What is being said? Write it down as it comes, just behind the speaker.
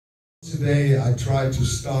yesterday I tried to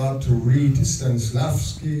start to read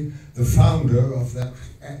Stanislavski, the founder of that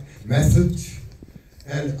method,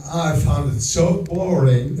 and I found it so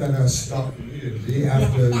boring that I stopped immediately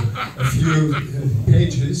after a few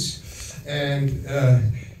pages. And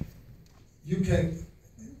you can,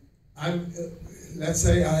 let's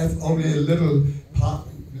say I have only a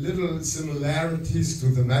little similarities to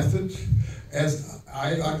the method. As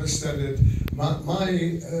I understand it, my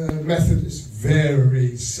method is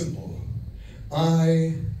very simple.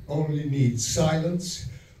 I only need silence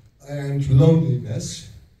and loneliness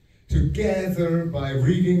together by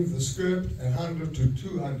reading the script 100 to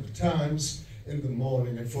 200 times in the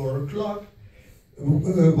morning at 4 o'clock,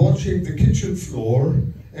 watching the kitchen floor,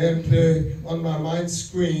 and on my mind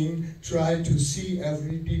screen try to see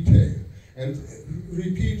every detail. And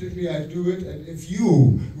repeatedly I do it, and if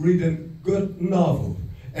you read a good novel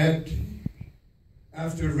and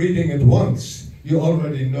after reading it once you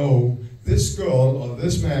already know this girl or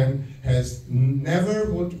this man has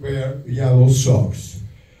never would wear yellow socks.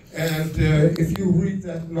 And if you read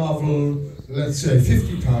that novel, let's say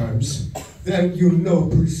 50 times, then you know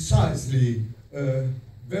precisely a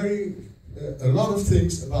lot of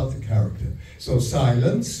things about the character. So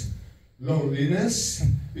silence, loneliness,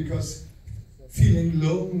 because feeling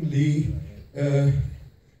lonely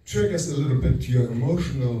triggers a little bit your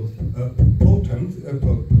emotional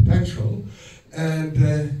potential, and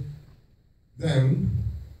then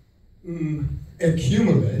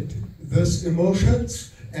accumulate those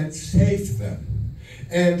emotions and save them.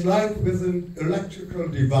 And like with an electrical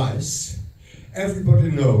device,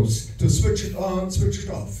 everybody knows to switch it on, switch it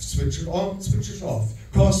off, switch it on, switch it off,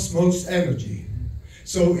 costs most energy.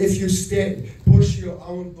 So if you push your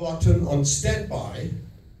own button on standby,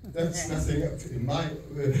 that's nothing, in my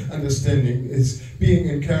understanding, is being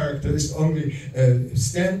in character is only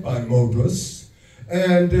standby modus.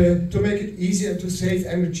 And to make it easier to save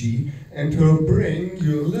energy and to bring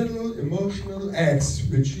your little emotional eggs,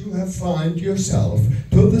 which you have found yourself,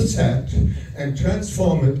 to the set and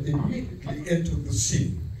transform it immediately into the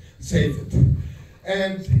scene. Save it.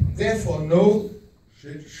 And therefore no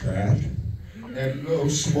chit-chat and no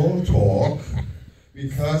small talk,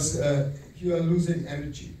 because you are losing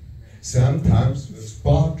energy. Sometimes with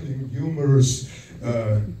sparkling, humorous,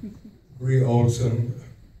 Brie Olson,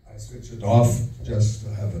 I switch it off just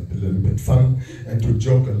to have a little bit fun and to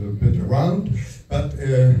joke a little bit around. But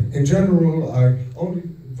in general, I only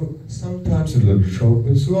sometimes a little show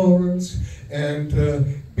with Lawrence, and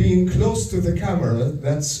being close to the camera,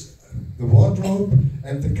 that's the wardrobe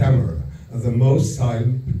and the camera are the most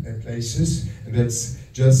silent places, and it's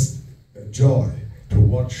just a joy to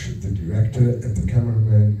watch the director and the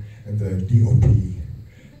cameraman and the DOP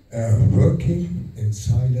working in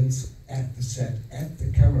silence at the set, at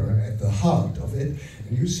the camera, at the heart of it,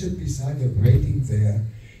 and you sit beside it waiting there.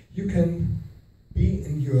 You can be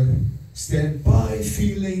in your standby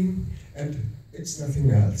feeling, and it's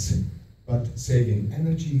nothing else but saving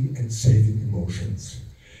energy and saving emotions.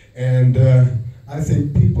 And I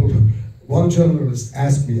think one journalist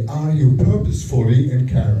asked me, are you purposefully in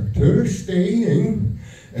character staying?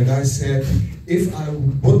 And I said, if I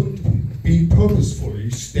wouldn't be purposefully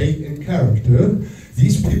stay in character,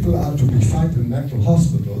 these people are to be found in mental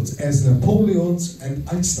hospitals as Napoleons and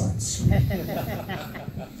Einsteins.